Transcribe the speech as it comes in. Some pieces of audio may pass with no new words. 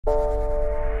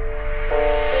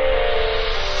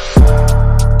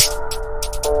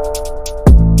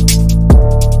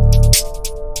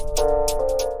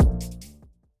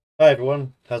Hi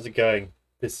everyone, how's it going?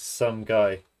 This is some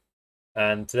guy,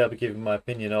 and today I'll be giving my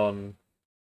opinion on,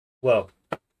 well,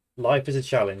 Life is a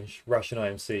Challenge,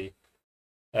 Racionais.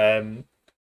 For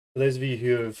those of you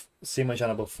who have seen my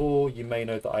channel before, you may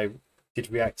know that I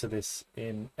did react to this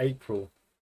in April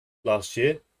last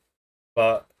year,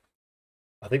 but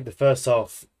I think the first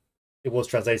half, it was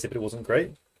translated, but it wasn't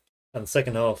great, and the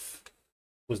second half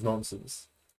was nonsense.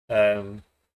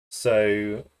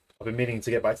 So I've been meaning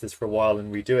to get back to this for a while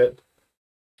and redo it,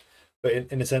 but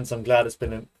in a sense, I'm glad it's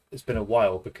been a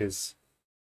while, because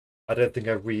I don't think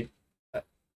as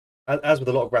with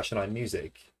a lot of Rationais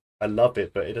music, I love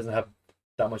it, but it doesn't have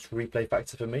that much replay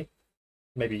factor for me.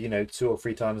 Maybe, you know, 2 or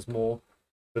 3 times more,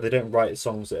 but they don't write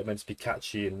songs that are meant to be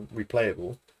catchy and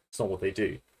replayable. It's not what they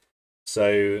do.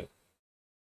 So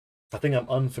I think I'm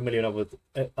unfamiliar enough with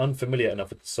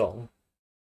the song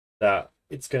that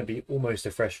it's going to be almost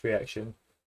a fresh reaction,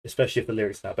 especially if the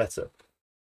lyrics are now better.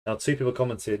 Now, 2 people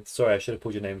commented, sorry, I should have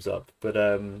pulled your names up, but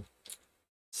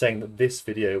saying that this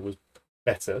video was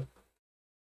better.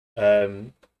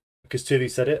 Because 2 of you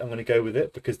said it, I'm going to go with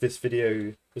it, because this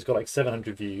video has got like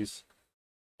 700 views,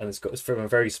 and it's from a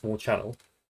very small channel.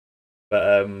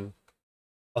 But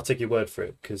I'll take your word for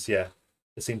it, because yeah,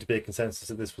 there seemed to be a consensus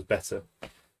that this was better.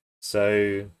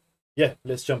 So yeah,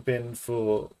 let's jump in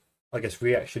for, I guess,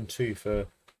 reaction 2 for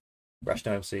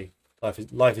Racionais.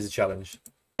 Life is a Challenge.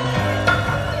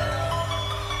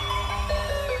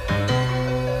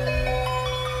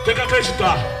 Tem que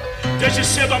acreditar. Desde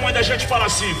cedo a mãe da gente fala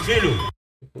assim, filho.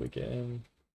 Before we get in.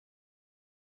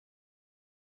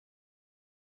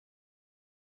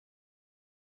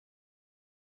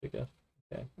 There we go.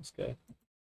 Okay, let's go.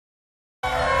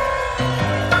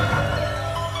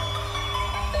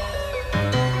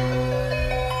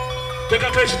 Tem que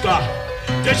acreditar.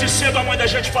 Desde cedo a mãe da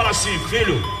gente fala assim,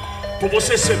 filho, por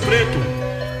você ser preto,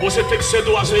 você tem que ser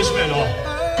 2 vezes melhor.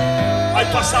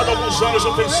 Aí passado alguns anos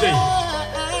eu pensei,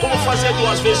 como fazer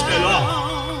 2 vezes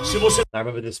melhor se você I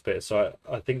remember this bit, so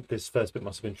I think this first bit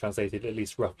must have been translated at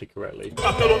least roughly correctly.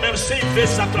 tá pelo menos 100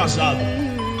 vezes atrasado.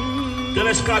 Pela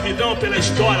escravidão, pela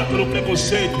história, pelo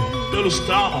preconceito, pelos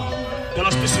traumas,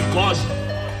 pelas psicoses,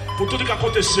 por tudo que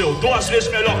aconteceu. 2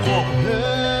 vezes melhor como?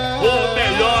 Ou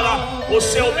melhora, ou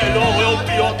ser o melhor, ou é o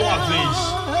pior de uma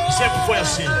vez. Sempre foi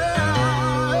assim.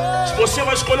 Se você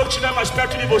vai escolher o que estiver mais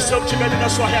perto de você, ou o que estiver dentro da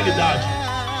sua realidade,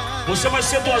 você vai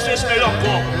ser 2 vezes melhor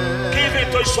como? Quem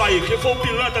inventou isso aí? Quem foi o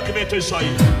pilantra que inventou isso aí?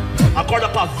 Acorda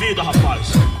pra vida,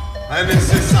 rapaz. É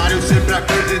necessário sempre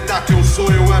acreditar que um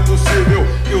sonho é possível,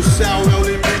 que o céu é o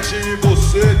limite e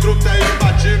você, truta, é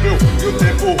imbatível. E o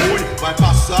tempo ruim vai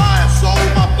passar, é só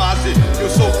uma fase, e o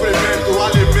sofrimento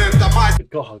alimenta mais.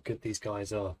 God, how good these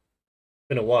guys are. It's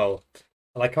been a while,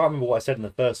 and I can't remember what I said in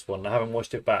the first one. I haven't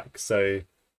watched it back, so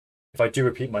if I do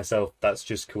repeat myself, that's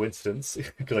just coincidence,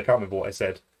 because I can't remember what I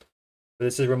said. But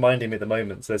this is reminding me at the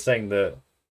moment. So they're saying that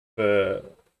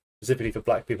specifically for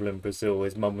black people in Brazil,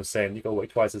 his mum was saying you got to work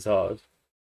twice as hard.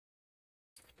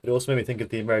 It also made me think of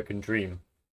the American dream,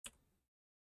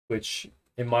 which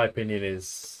in my opinion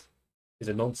is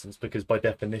a nonsense, because by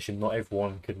definition not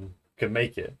everyone can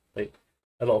make it. Like,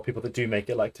 a lot of people that do make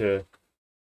it like to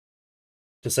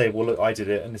say, well, look, I did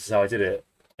it and this is how I did it.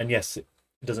 And yes, it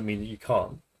doesn't mean that you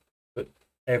can't, but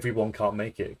everyone can't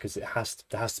make it, because there has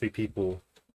to be people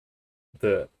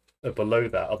that are below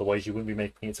that, otherwise you wouldn't be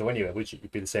making it so anywhere, would you?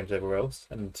 You'd be the same as everywhere else.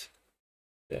 And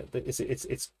yeah,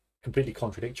 it's completely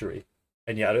contradictory,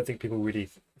 and yeah, I don't think people really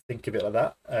think of it like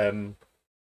that. And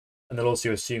they'll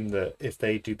also assume that if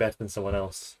they do better than someone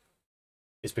else,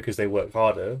 it's because they work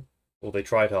harder or they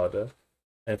tried harder,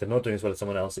 and if they're not doing as well as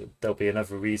someone else, there'll be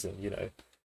another reason, you know,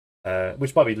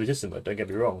 which might be legitimate, don't get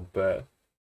me wrong, but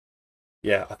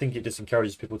yeah, I think it just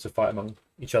encourages people to fight among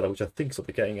each other, which I think is what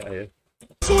they're getting at here.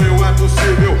 Sonho é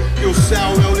possível, que o céu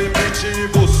é o limite e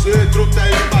você, truta, é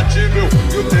imbatível.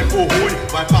 E o tempo ruim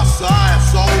vai passar, é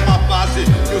só uma fase,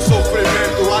 e o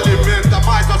sofrimento alimenta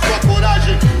mais a sua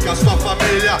coragem, que a sua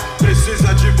família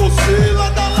precisa de você,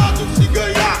 lado a lado, se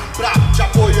ganhar, pra te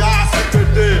apoiar, se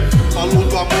perder. Falou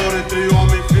do amor entre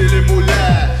homem, filho e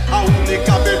mulher, a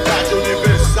única verdade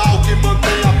universal que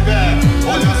mantém a fé.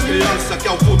 Olha as crianças, que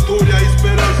é o futuro e a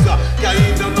esperança, que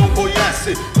ainda não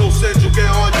conhece, não sente o que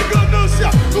é ódio e ganância.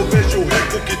 Eu vejo o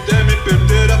rico que teme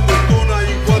perder a fortuna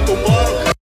enquanto mano.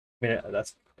 I mean,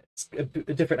 that's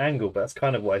a different angle, but that's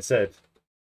kind of what I said.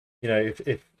 You know,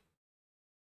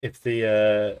 if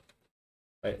the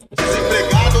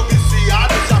Desempregado,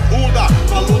 viciado, se afunda.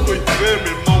 Falou do enfermo,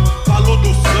 irmão. Falou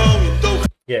do são, então.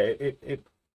 Yeah,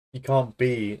 you can't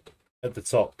be at the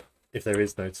top if there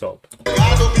is no top.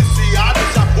 Desempregado, viciado,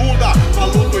 se afunda.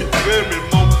 Falou do enfermo,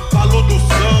 irmão. Falou do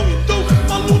são, então.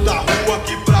 luta rua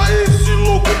aqui pra esse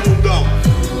louco mundão.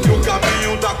 Que o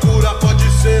caminho da cura pode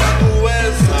ser a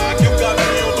doença, que o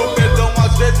caminho do perdão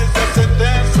às vezes é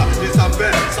sentença.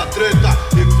 Desavença, treta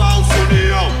e falsa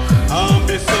união. A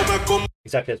ambição é como...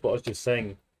 Exactly, that's what I was just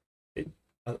saying.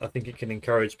 I think it can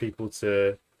encourage people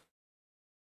to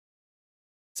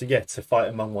fight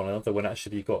among one another when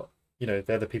actually you got, you know,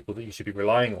 they're the people that you should be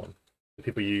relying on, the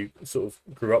people you sort of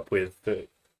grew up with that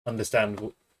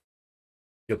understand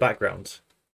your background.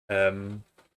 Yeah,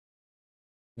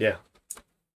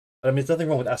 I mean, there's nothing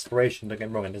wrong with aspiration, don't get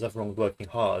me wrong, and there's nothing wrong with working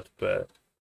hard, but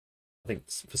I think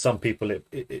for some people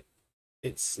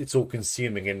it's all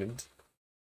consuming, and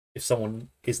if someone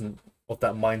isn't of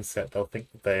that mindset, they'll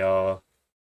think that they are,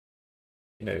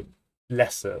 you know,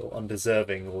 lesser or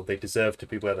undeserving, or they deserve to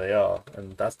be where they are,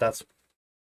 and that's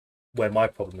where my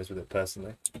problem is with it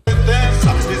personally.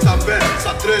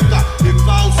 Desavença, treta e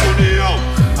falsa união.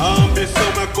 A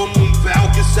ambição é como véu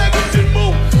que cega os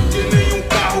irmãos, que nem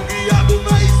carro guiado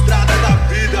na estrada da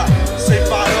vida, sem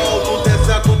farol no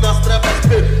deserto das trevas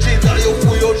perdida. Eu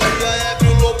fui hoje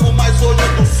ébrio, louco, mas hoje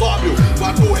eu tô sóbrio.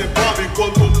 Guardo o revólver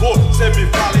enquanto vou, cê me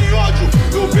fala em ódio.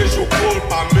 Eu vejo o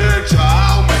corpo, a mente,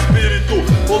 a alma, o espírito.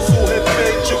 Ouço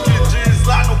repente o que diz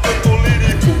lá no canto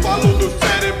lírico. Falo do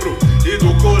cérebro e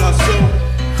do coração.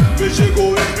 Vejo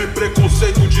egoísmo e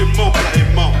preconceito de irmão pra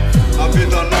irmão. A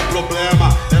vida não é problema,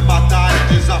 é batalha,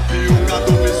 desafio.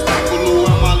 Cada obstáculo é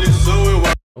uma lição.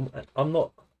 I'm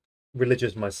not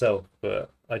religious myself,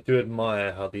 but I do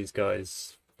admire how these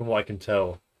guys, from what I can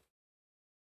tell,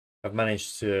 have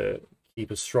managed to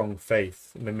keep a strong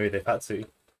faith. Maybe they've had to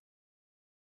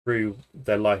through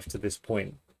their life to this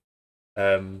point.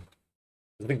 I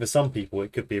think for some people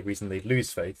it could be a reason they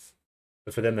lose faith,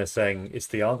 but for them they're saying it's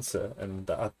the answer, and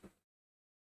I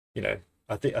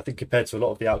think compared to a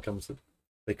lot of the outcomes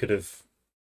that could have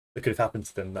happened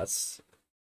to them, that's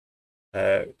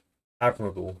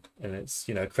admirable, and it's,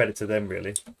 you know, credit to them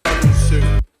really.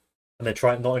 And they're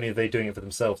trying, not only are they doing it for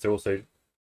themselves, they're also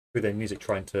through their music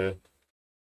trying to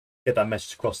get that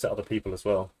message across to other people as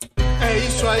well. É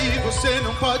isso aí, você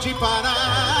não pode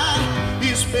parar.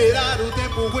 Esperar o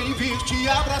tempo ruim vir te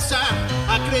abraçar.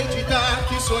 Acreditar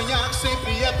que sonhar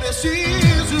sempre é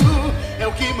preciso. É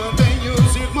o que mantém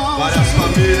os irmãos. Várias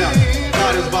famílias,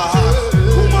 vários barracos,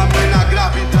 uma mina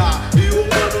grávida e o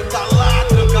mano tá lá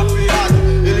trancafiado.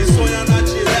 Ele sonha na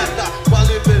direta com a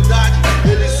liberdade.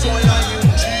 Ele sonha em um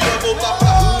dia voltar pra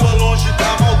rua longe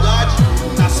da maldade.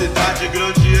 Na cidade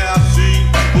grande é assim,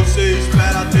 você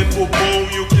espera tempo bom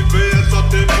e o que vem é só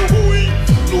tempo ruim.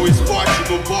 No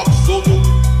esporte, no boxe ou no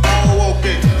ball, ok.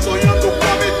 Sonhando com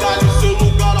a medalha, o seu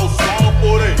lugar ao sol.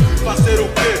 Porém, fazer o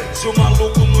quê se o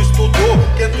maluco não estudou?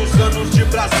 500 anos de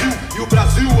Brasil e o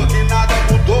Brasil aqui nada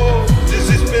mudou.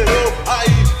 Desesperou,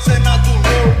 aí Senado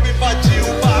louco invadiu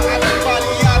o barraco,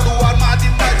 variado, armado e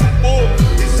mais um pouco.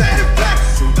 Isso é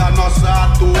reflexo da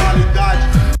nossa atualidade.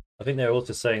 I think they're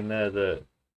also saying there that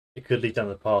it could lead down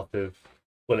the path of,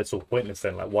 well, it's all pointless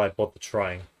then, like why bother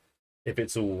trying if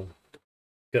it's all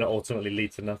going to ultimately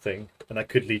lead to nothing, and that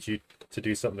could lead you to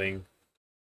do something,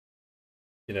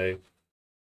 you know,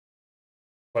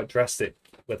 quite drastic,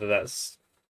 whether that's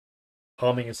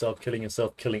harming yourself,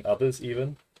 killing others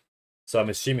even. So I'm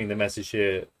assuming the message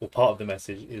here, or part of the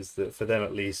message, is that for them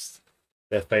at least,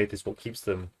 their faith is what keeps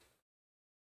them,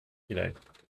 you know,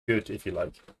 good, if you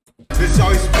like. Esse é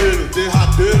o espelho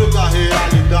derradeiro da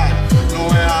realidade.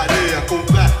 Não é areia,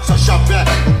 conversa,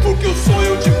 chaveco. Porque o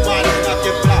sonho de vários na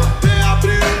quebrada é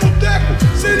abrir um boteco.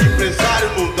 Ser empresário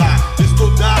não dá.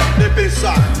 Estudar, nem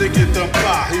pensar. Tem que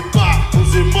trampar, ripar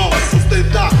os irmãos,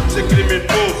 sustentar. Ser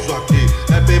criminoso aqui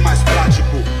é bem mais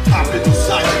prático. Rápido,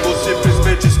 sádico ou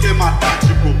simplesmente esquema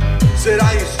tático.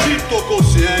 Será instinto ou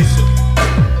consciência?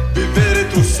 Viver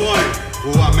entre o sonho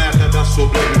ou a merda da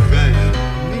sobrevivência?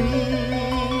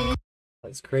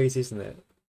 It's crazy, isn't it?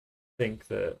 I think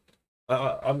that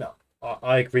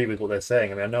I agree with what they're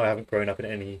saying. I mean, I know I haven't grown up in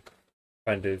any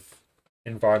kind of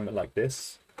environment like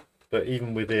this, but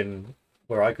even within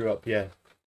where I grew up, yeah,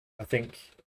 I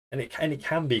think, and it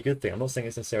can be a good thing. I'm not saying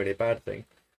it's necessarily a bad thing,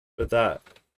 but that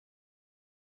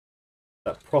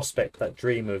prospect, that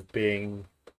dream of being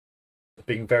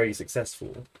very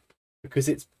successful, because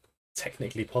it's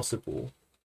technically possible,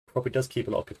 probably does keep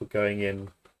a lot of people going in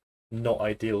not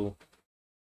ideal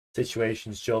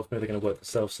situations, jobs. Maybe they're going to work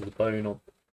themselves to the bone, or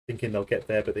thinking they'll get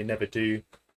there, but they never do.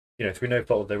 You know, through no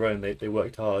fault of their own, they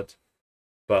worked hard,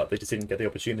 but they just didn't get the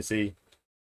opportunity.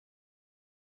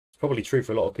 It's probably true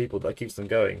for a lot of people. That keeps them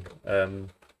going,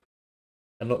 and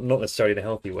not necessarily in a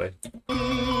healthy way.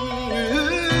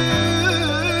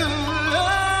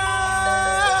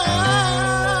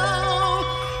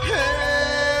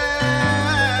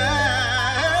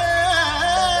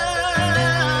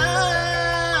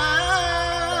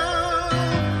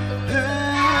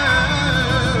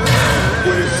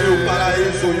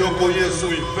 e eu conheço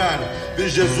o inferno. Vi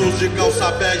Jesus de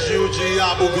calça bege e o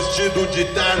diabo vestido de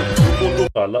terno. O mundo...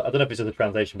 I don't know if it's just a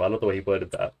translation, but I love the way he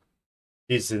worded that.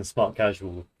 Jesus in smart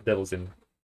casual, the devil's in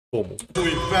formal. O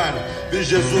inferno. Vi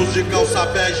Jesus de calça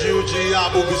bege e o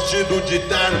diabo vestido de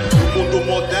terno. O mundo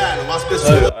moderno, as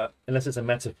pessoas... So, unless it's a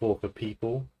metaphor for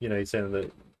people, you know, he's saying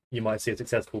that you might see a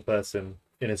successful person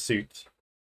in a suit,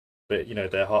 but, you know,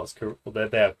 their heart's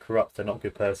they're corrupt, they're not a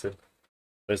good person.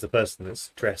 There's the person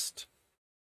that's dressed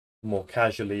more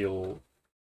casually or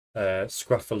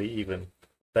scruffily even.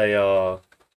 They are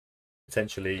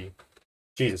potentially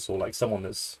Jesus, or like someone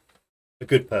that's a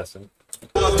good person.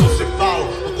 Não se falam,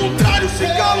 ao contrário, se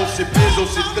calam, se pisam,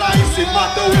 se traem, se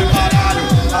matam em baralho.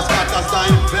 As cartas da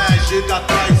inveja e da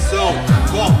traição.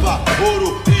 Copa,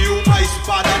 ouro e uma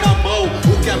espada na mão.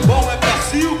 O que é bom é pra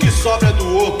si, o que sobra é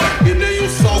do outro. E nem o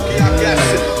sol que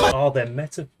aquece. Mas... Are there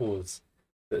metaphors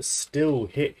that still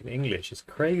hit in English? It's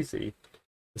crazy.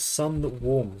 The sun that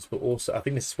warms, but also, I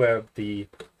think this is where the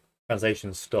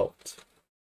translation stopped.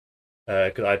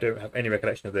 Because I don't have any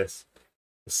recollection of this.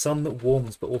 The sun that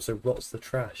warms but also rots the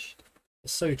trash.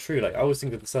 It's so true. Like, I always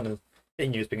think of the sun as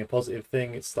hitting you as being a positive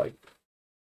thing. It's like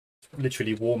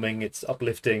literally warming, it's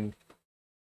uplifting,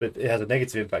 but it has a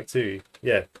negative impact too.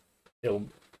 Yeah, it'll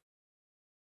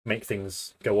make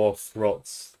things go off,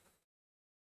 rots.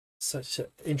 Such an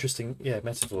interesting,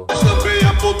 metaphor. Também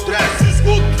apodrece o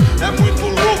esgoto. É muito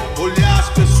louco olhar as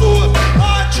pessoas.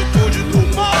 A atitude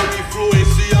do mal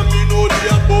influencia a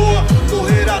minoria boa.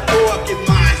 Correr à toa que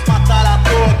mais, matar à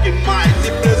toa que mais.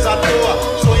 E presa à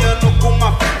toa, sonhando com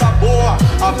uma fita boa.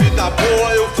 A vida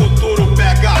boa e o futuro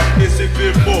pega. Esse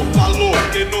firmou, falou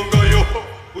que não ganhou.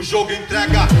 O jogo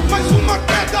entrega mais uma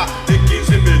queda de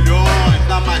 15 milhões.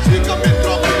 Na mais rica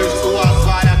metrópole, suas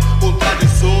várias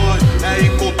contradições. É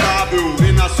incontável,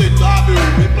 inaceitável,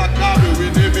 implacável,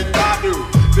 inevitável.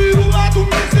 Ver um lado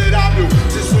miserável,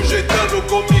 se sujeitando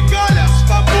com migalhas,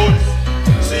 favores.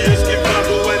 Se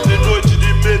esquivando entre noite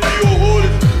de medo e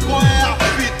horrores. Qual é a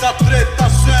fita, treta,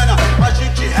 cena? A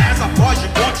gente reza, foge,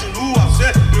 continua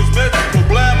sempre os mesmos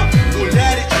problemas.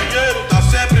 Mulher e dinheiro tá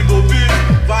sempre envolvido.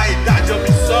 Vaidade,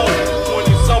 ambição,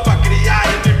 munição pra criar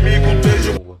inimigo.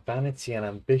 Beijo. Vanity and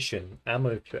ambition,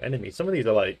 ammo for your enemy. Some of these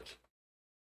are like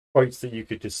quotes that you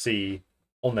could just see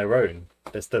on their own.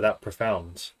 They're that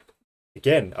profound.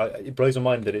 Again, it blows my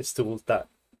mind that it's still that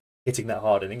hitting that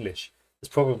hard in English. There's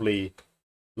probably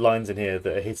lines in here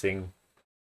that are hitting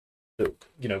that,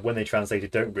 you know, when they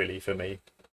translated don't really for me.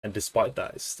 And despite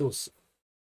that, it's still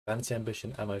vanity,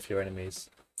 ambition, ammo for your enemies.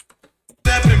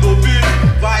 Sempre envolvido,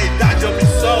 vaidade,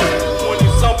 ambição,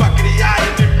 munição pra criar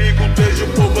inimigo. Desde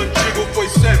o povo antigo foi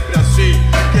sempre assim.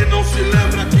 Quem não se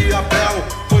lembra que Abel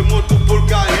foi morto por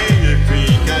Caim?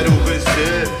 Enfim, quero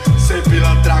vencer, sem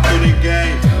pilantrar com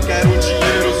ninguém. Quero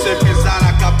dinheiro sem pisar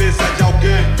na cabeça de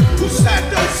alguém. O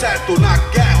certo é o certo, na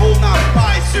guerra ou na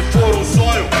paz. Se for um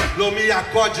sonho, não me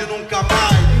acorde nunca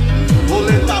mais.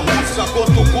 Roleta russa,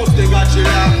 quanto custa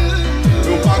engatilhar?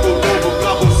 Eu pago o dobro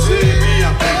pra você e me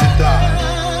acreditar.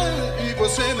 E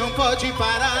você não pode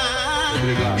parar.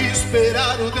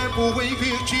 Esperar o tempo em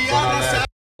vir te abraçar.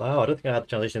 Wow, I don't think I had the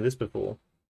translation of this before.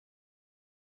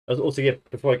 Also, yeah,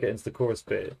 before I get into the chorus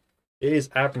bit, it is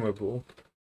admirable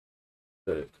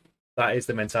that that is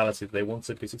the mentality that they want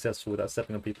to be successful without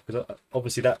stepping on people. Because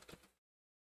obviously that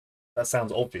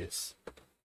sounds obvious,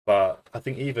 but I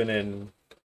think even in,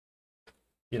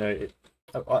 you know,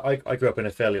 I grew up in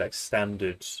a fairly like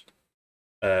standard,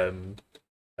 and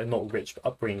not rich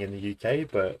upbringing in the UK,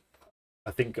 but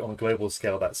I think on a global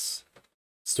scale that's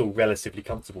still relatively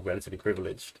comfortable, relatively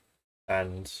privileged,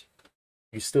 and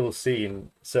you still see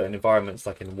in certain environments,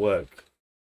 like in work,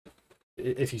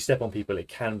 if you step on people, it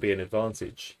can be an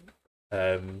advantage,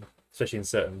 especially in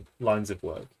certain lines of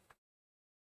work.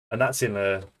 And that's in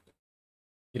a,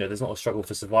 you know, there's not a struggle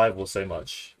for survival so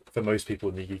much for most people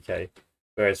in the UK.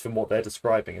 Whereas from what they're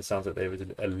describing, it sounds like there was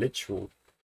a literal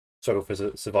struggle for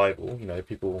survival. You know,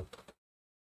 people,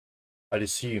 I'd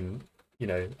assume, you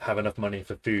know, have enough money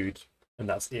for food and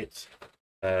that's it.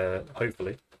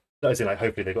 Hopefully. Not as in, like,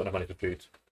 hopefully they've got enough money for food,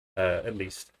 at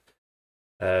least.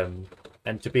 And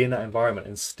to be in that environment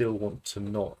and still want to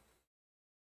not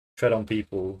tread on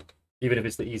people, even if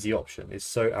it's the easy option, is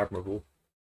so admirable.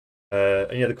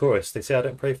 And yeah, the chorus, they say, I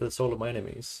don't pray for the soul of my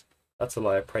enemies. That's a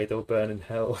lie. I pray they'll burn in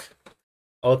hell.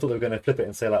 I thought they were going to flip it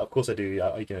and say, like, of course I do.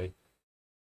 You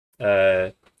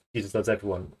know, Jesus loves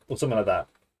everyone, or something like that.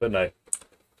 But no.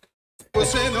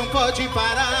 Você não pode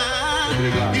parar.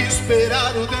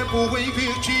 Esperar o tempo em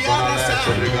vir te abraçar.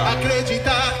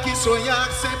 Acreditar que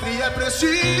sonhar sempre é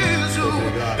preciso.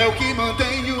 É o que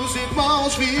mantém os os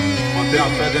irmãos vivem. Mantenha a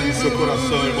fé dentro do seu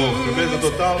coração, irmão. Firmeza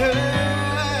total. É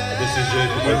desse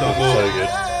jeito, muito amor. So good.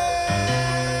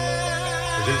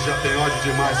 A gente já tem ódio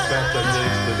demais perto da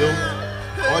gente, entendeu?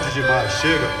 Ódio demais,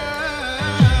 chega.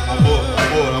 Amor,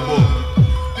 amor, amor.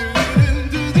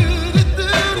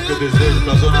 É o que eu desejo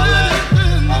pra Zona Leste.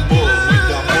 Amor,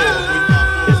 muito amor, muito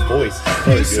amor. His voice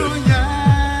is so good.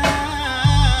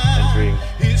 And dream.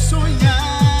 E sonhar,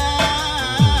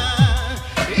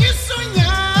 e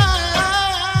sonhar,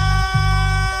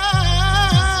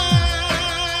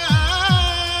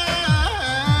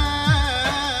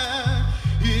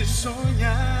 e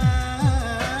sonhar,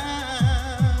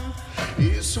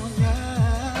 e sonhar,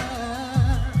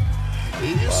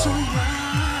 e sonhar.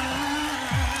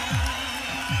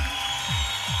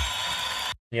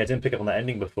 Yeah, I didn't pick up on that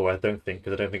ending before, I don't think,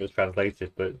 because I don't think it was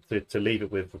translated, but to leave it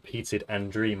with repeated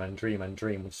and dream and dream and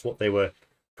dream, which is what they were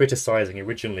criticizing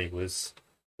originally, was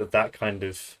that kind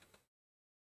of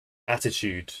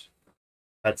attitude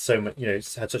had so much, you know,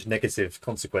 had such negative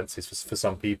consequences for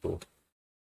some people.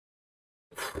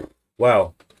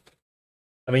 Wow.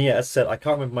 I mean, yeah, as I said, I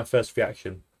can't remember my first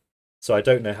reaction, so I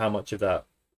don't know how much of that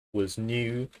was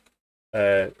new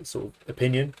sort of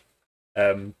opinion.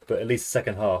 But at least the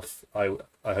second half, I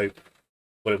hope,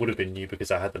 well, it would have been new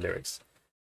because I had the lyrics.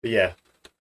 But yeah,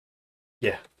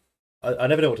 I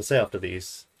never know what to say after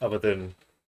these, other than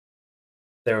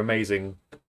they're amazing,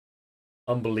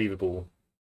 unbelievable,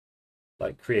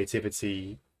 like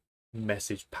creativity,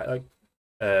 message, like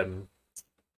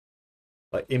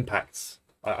impacts.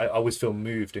 I always feel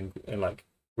moved and like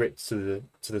gripped to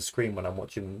the screen when I'm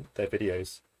watching their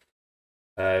videos.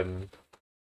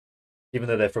 Even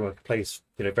though they're from a place,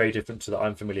 you know, very different to that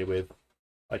I'm familiar with,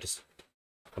 I'm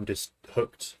just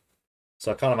hooked.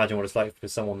 So I can't imagine what it's like for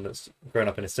someone that's grown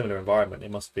up in a similar environment.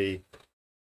 It must be,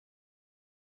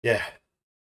 yeah,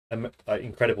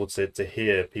 incredible to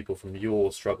hear people from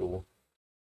your struggle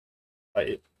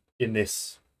in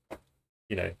this,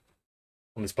 you know,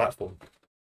 on this platform.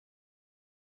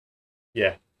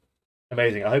 Yeah,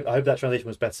 amazing. I hope that translation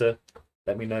was better.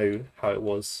 Let me know how it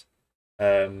was.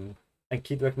 And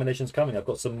keep the recommendations coming. I've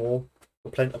got some more.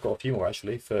 I've got a few more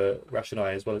actually for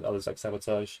Racionais as well as others like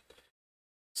Sabotage.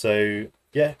 So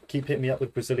yeah, keep hitting me up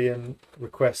with Brazilian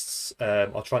requests.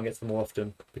 I'll try and get to them more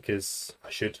often because I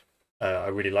should. I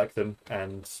really like them,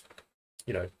 and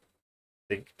you know,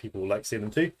 think people will like seeing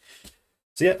them too.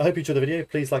 So yeah, I hope you enjoyed the video.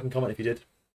 Please like and comment if you did.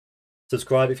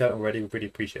 Subscribe if you haven't already. We'd really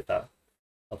appreciate that.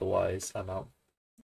 Otherwise, I'm out.